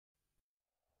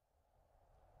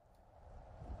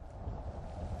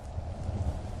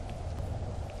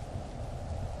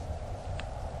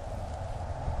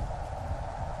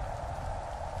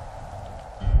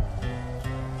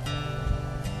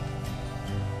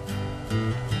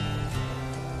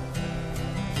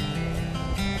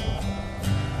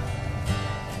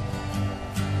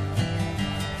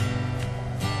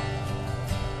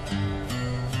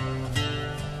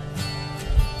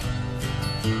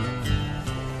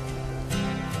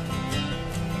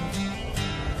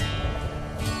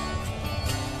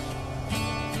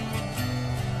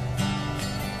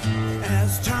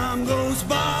Time goes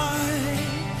by,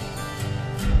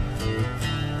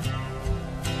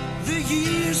 the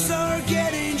years are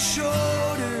getting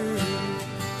shorter.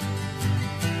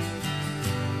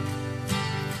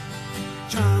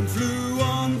 Time flew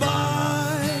on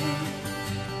by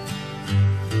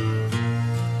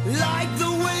like the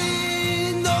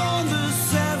wind on the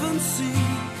seventh sea.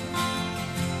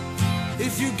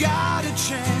 If you got a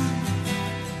chance,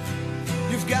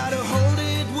 you've got to hold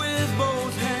it with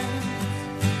both hands,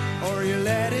 or you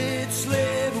let it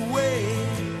slip away,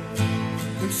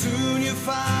 and soon you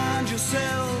find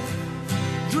yourself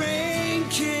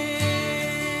drinking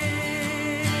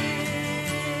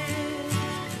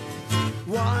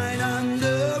wine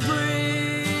under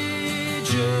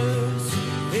bridges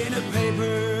in a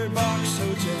papered box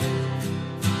hotel.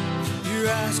 You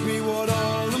ask me what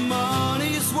all the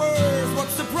money is worth,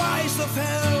 what's the price of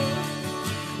hell?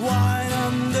 Wine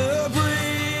under bridges,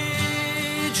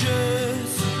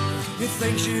 you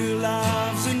think your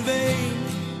life's in vain.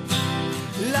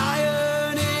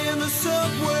 Lying in the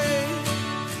subway,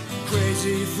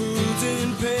 crazy fools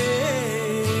in pain.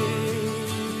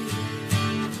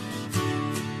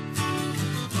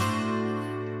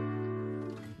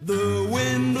 The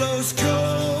wind blows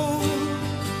cold,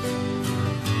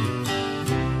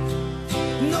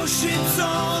 no ships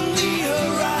on the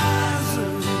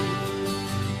horizon.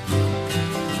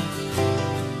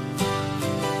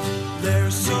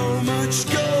 There's so much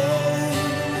gold.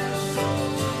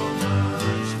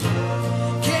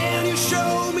 Can you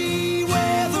show me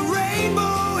where the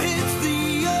rainbow hits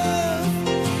the earth?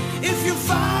 If you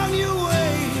find your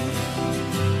way,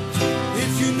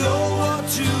 if you know what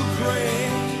to pray,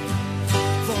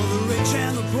 for the rich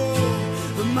and the poor,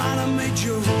 the minor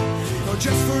major, or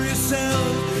just for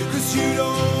yourself, 'cause you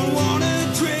don't wanna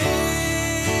drink.